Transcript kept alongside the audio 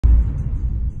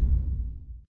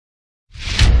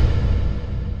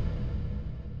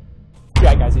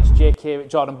guys, it's Jake here at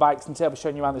Jordan Bikes, and today I'll be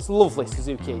showing you around this lovely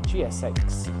Suzuki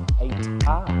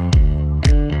GSX-8R.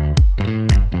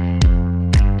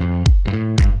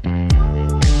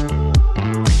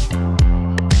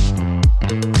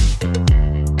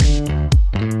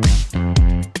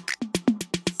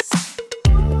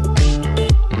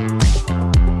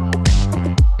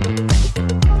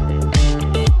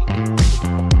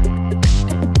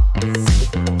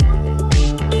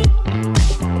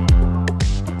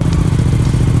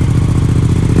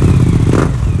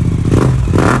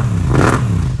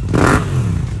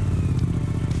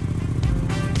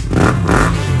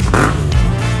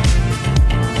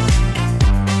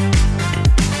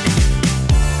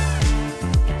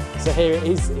 So here it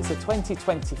is, it's a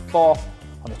 2024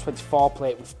 on a 24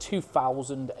 plate with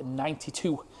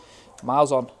 2,092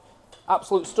 miles on.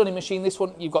 Absolute stunning machine this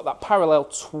one. You've got that parallel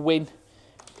twin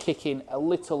kicking a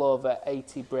little over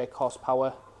 80 brake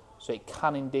horsepower, so it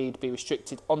can indeed be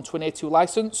restricted onto an A2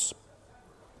 licence.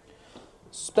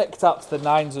 Spec'd out to the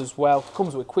nines as well.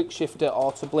 Comes with quickshifter,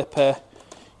 autoblipper.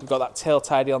 You've got that tail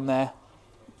tidy on there.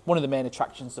 One of the main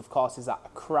attractions, of course, is that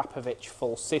Akrapovic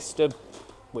full system,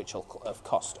 which will have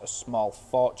cost a small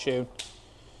fortune.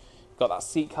 Got that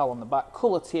seat cowl on the back,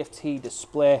 colour TFT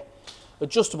display,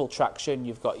 adjustable traction,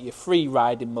 you've got your free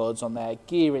riding modes on there,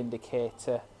 gear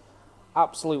indicator,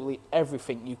 absolutely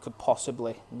everything you could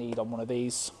possibly need on one of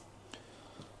these.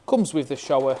 Comes with the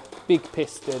Showa, big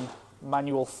piston,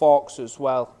 manual forks as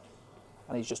well,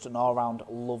 and it's just an all-round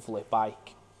lovely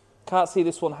bike. Can't see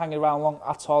this one hanging around long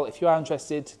at all. If you are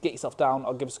interested, get yourself down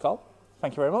or give us a call.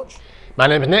 Thank you very much. My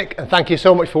name is Nick, and thank you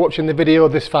so much for watching the video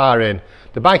this far in.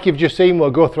 The bike you've just seen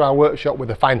will go through our workshop with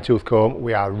a fine-tooth comb.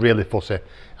 We are really fussy,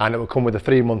 and it will come with a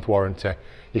 3-month warranty.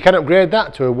 You can upgrade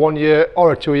that to a 1-year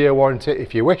or a 2-year warranty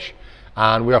if you wish,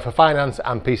 and we offer finance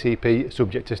and PCP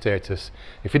subject to status.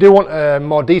 If you do want a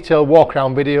more detailed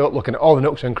walk-around video looking at all the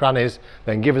nooks and crannies,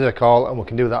 then give us a call and we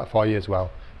can do that for you as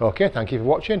well. Okay, thank you for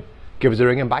watching. Give us a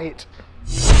ring and buy it.